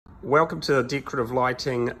Welcome to the Decorative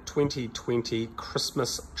Lighting 2020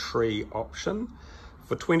 Christmas tree option.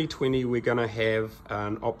 For 2020 we're going to have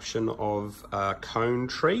an option of a cone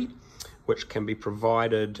tree which can be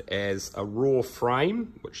provided as a raw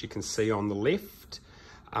frame, which you can see on the left,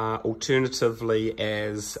 alternatively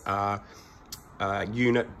as a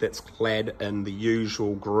unit that's clad in the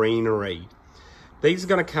usual greenery. These are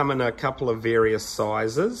going to come in a couple of various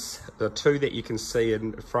sizes. The two that you can see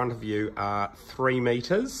in front of you are 3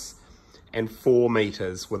 meters and 4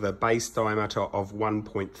 meters with a base diameter of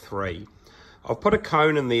 1.3. I've put a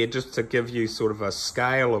cone in there just to give you sort of a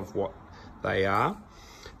scale of what they are.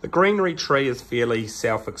 The greenery tree is fairly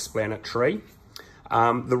self-explanatory.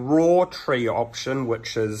 The raw tree option,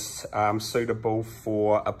 which is suitable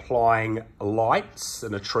for applying lights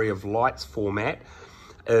in a tree of lights format,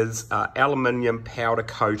 is aluminium powder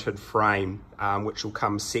coated frame, which will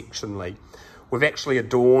come sectionally. We've actually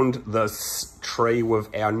adorned this tree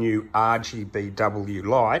with our new RGBW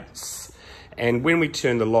lights, and when we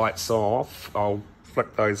turn the lights off, I'll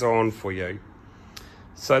flick those on for you.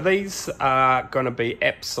 So these are going to be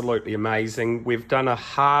absolutely amazing. We've done a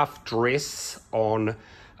half dress on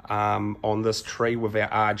this tree with our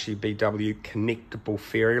RGBW connectable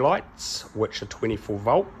fairy lights, which are 24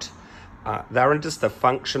 volt. They're in just a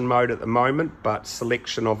function mode at the moment, but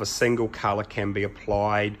selection of a single colour can be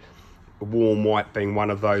applied, warm white being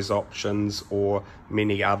one of those options, or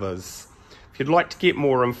many others. If you'd like to get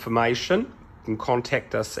more information, you can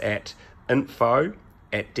contact us at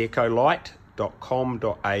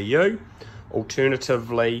info@decolight.com.au,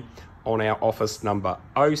 alternatively on our office number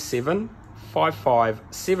 07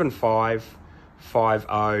 5575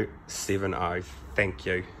 5070. Thank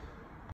you.